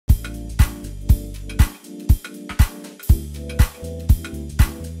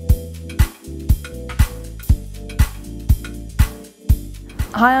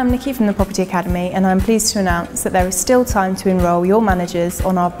Hi, I'm Nikki from the Property Academy, and I'm pleased to announce that there is still time to enrol your managers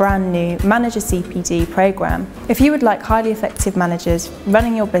on our brand new Manager CPD programme. If you would like highly effective managers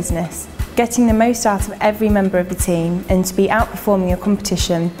running your business, getting the most out of every member of the team and to be outperforming your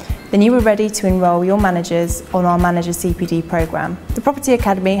competition, then you are ready to enrol your managers on our Manager CPD programme. The Property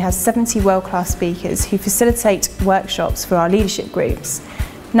Academy has 70 world-class speakers who facilitate workshops for our leadership groups.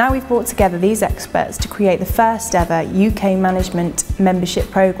 Now we've brought together these experts to create the first ever UK management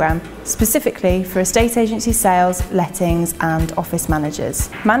membership programme specifically for estate agency sales, lettings and office managers.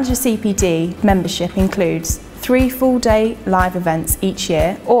 Manager CPD membership includes 3 full-day live events each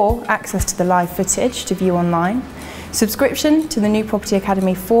year or access to the live footage to view online, subscription to the new Property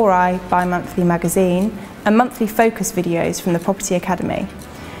Academy 4i bi-monthly magazine and monthly focus videos from the Property Academy.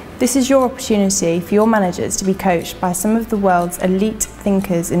 This is your opportunity for your managers to be coached by some of the world's elite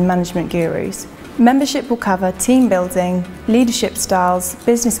thinkers and management gurus. Membership will cover team building, leadership styles,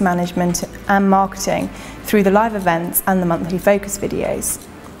 business management and marketing through the live events and the monthly focus videos.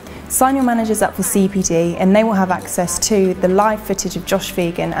 Sign your managers up for CPD and they will have access to the live footage of Josh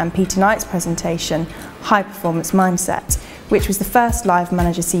Fegan and Peter Knight's presentation, High Performance Mindset, which was the first live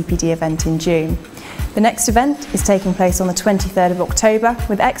Manager CPD event in June. The next event is taking place on the 23rd of October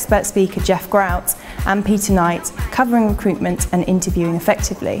with expert speaker Jeff Grout and Peter Knight covering recruitment and interviewing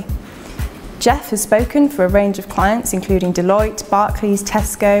effectively. Jeff has spoken for a range of clients including Deloitte, Barclays,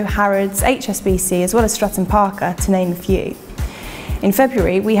 Tesco, Harrods, HSBC as well as Stratton Parker to name a few. In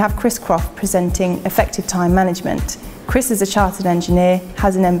February we have Chris Croft presenting Effective Time Management. Chris is a chartered engineer,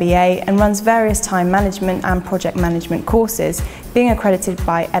 has an MBA and runs various time management and project management courses, being accredited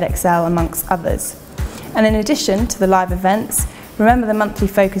by Edexcel amongst others. And in addition to the live events, remember the monthly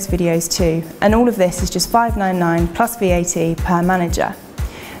focus videos too, and all of this is just $599 plus VAT per manager.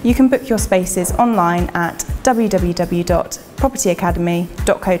 You can book your spaces online at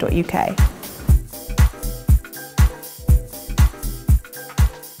www.propertyacademy.co.uk.